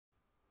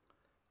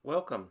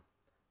Welcome.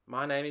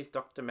 My name is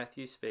Dr.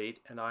 Matthew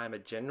Speed and I am a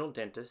general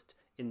dentist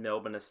in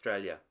Melbourne,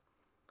 Australia.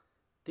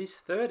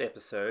 This third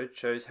episode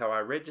shows how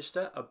I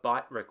register a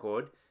bite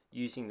record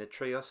using the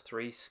Trios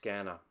 3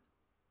 scanner.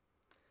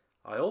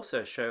 I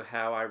also show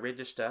how I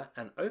register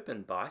an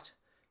open bite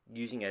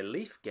using a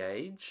leaf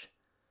gauge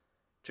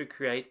to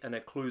create an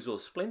occlusal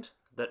splint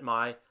that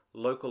my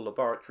local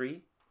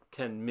laboratory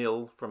can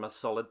mill from a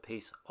solid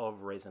piece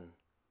of resin.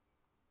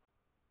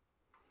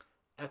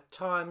 At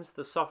times,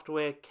 the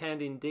software can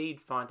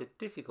indeed find it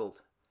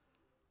difficult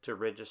to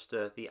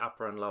register the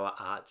upper and lower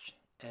arch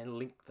and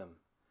link them.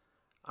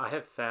 I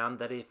have found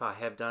that if I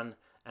have done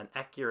an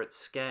accurate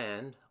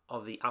scan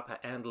of the upper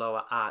and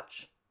lower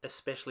arch,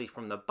 especially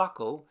from the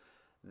buccal,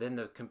 then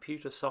the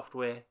computer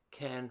software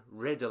can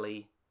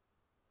readily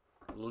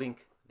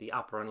link the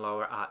upper and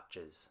lower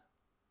arches.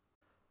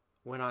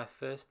 When I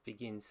first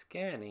begin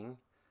scanning,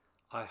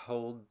 I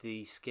hold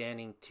the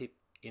scanning tip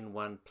in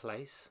one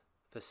place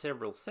for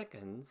several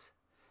seconds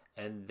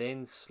and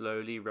then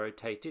slowly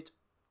rotate it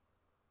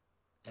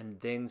and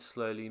then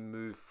slowly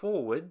move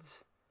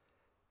forwards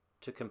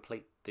to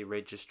complete the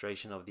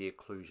registration of the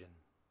occlusion.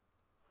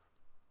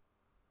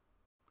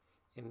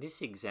 In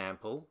this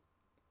example,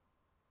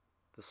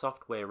 the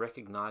software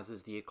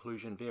recognizes the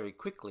occlusion very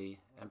quickly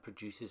and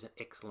produces an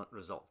excellent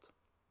result.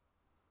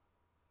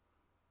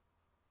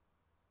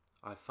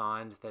 I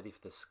find that if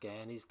the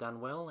scan is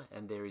done well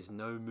and there is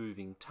no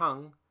moving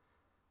tongue,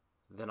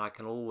 then I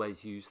can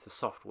always use the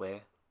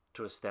software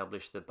to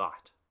establish the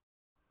bite.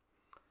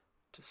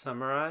 To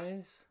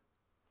summarize,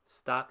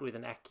 start with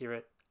an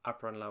accurate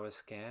upper and lower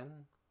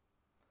scan.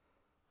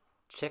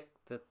 Check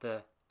that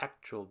the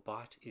actual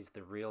bite is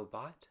the real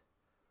bite.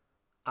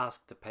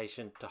 Ask the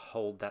patient to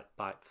hold that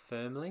bite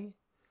firmly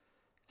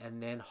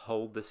and then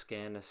hold the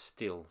scanner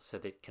still so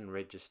that it can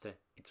register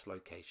its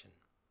location.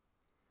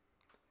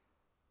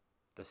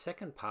 The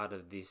second part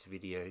of this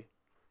video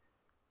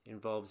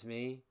involves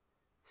me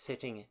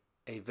setting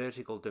a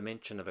vertical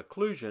dimension of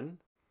occlusion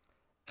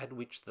at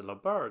which the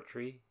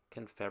laboratory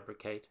can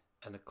fabricate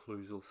an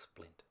occlusal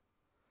splint.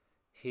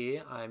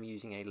 Here I am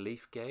using a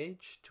leaf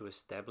gauge to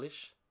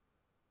establish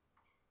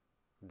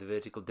the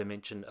vertical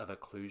dimension of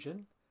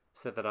occlusion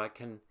so that I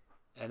can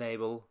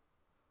enable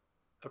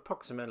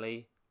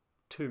approximately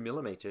 2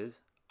 millimeters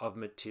of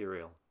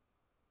material.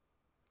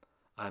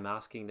 I'm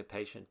asking the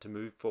patient to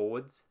move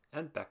forwards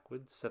and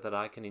backwards so that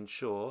I can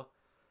ensure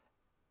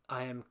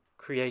I am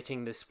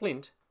creating the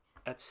splint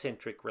at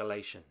centric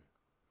relation.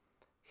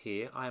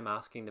 Here I am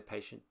asking the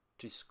patient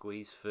to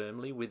squeeze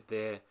firmly with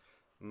their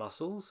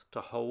muscles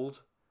to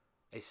hold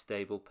a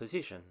stable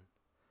position.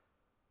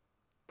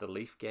 The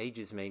leaf gauge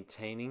is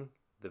maintaining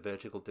the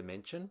vertical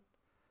dimension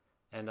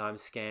and I'm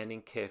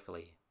scanning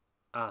carefully,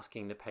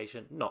 asking the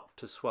patient not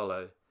to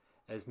swallow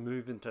as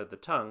movement of the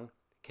tongue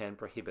can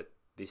prohibit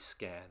this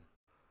scan.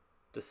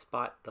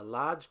 Despite the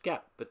large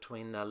gap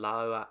between the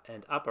lower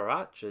and upper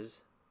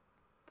arches,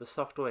 the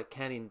software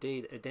can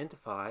indeed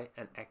identify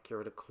an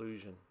accurate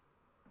occlusion.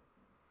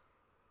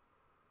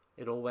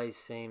 It always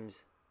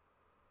seems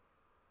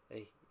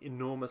an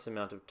enormous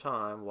amount of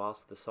time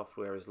whilst the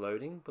software is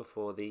loading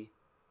before the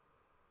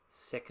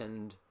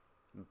second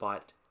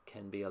bite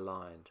can be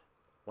aligned.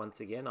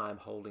 Once again, I am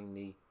holding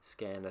the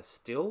scanner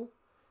still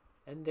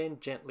and then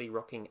gently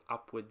rocking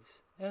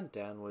upwards and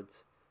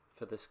downwards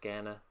for the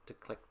scanner to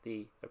collect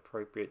the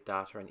appropriate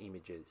data and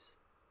images.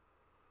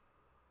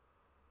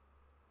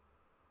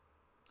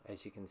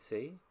 As you can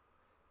see,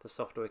 the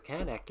software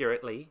can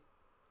accurately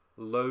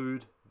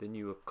load the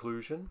new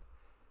occlusion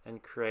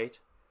and create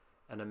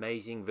an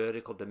amazing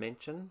vertical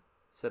dimension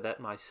so that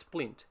my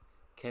splint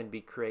can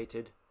be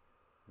created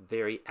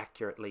very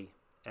accurately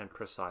and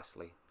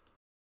precisely.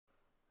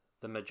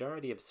 The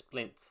majority of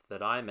splints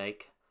that I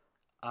make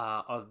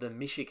are of the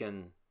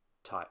Michigan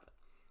type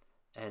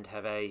and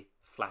have a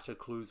flat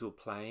occlusal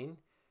plane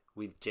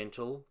with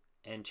gentle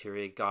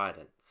anterior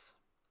guidance.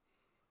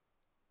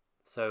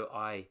 So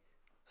I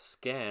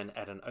scan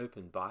at an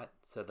open bite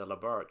so the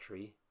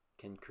laboratory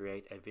can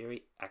create a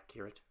very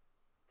accurate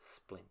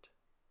splint.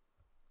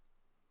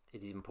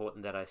 It is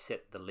important that I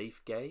set the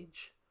leaf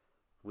gauge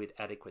with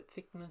adequate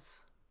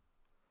thickness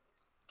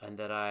and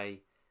that I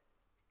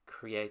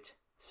create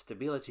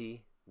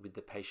stability with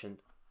the patient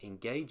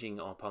engaging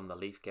upon the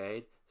leaf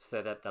gauge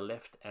so that the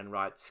left and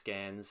right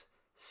scans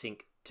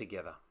sync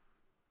together.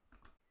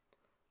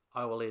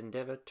 I will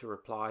endeavour to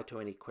reply to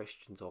any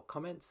questions or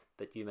comments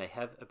that you may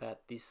have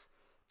about this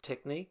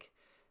technique,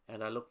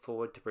 and I look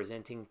forward to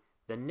presenting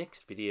the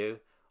next video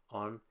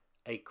on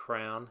a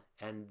crown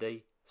and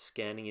the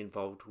scanning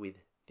involved with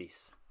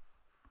this.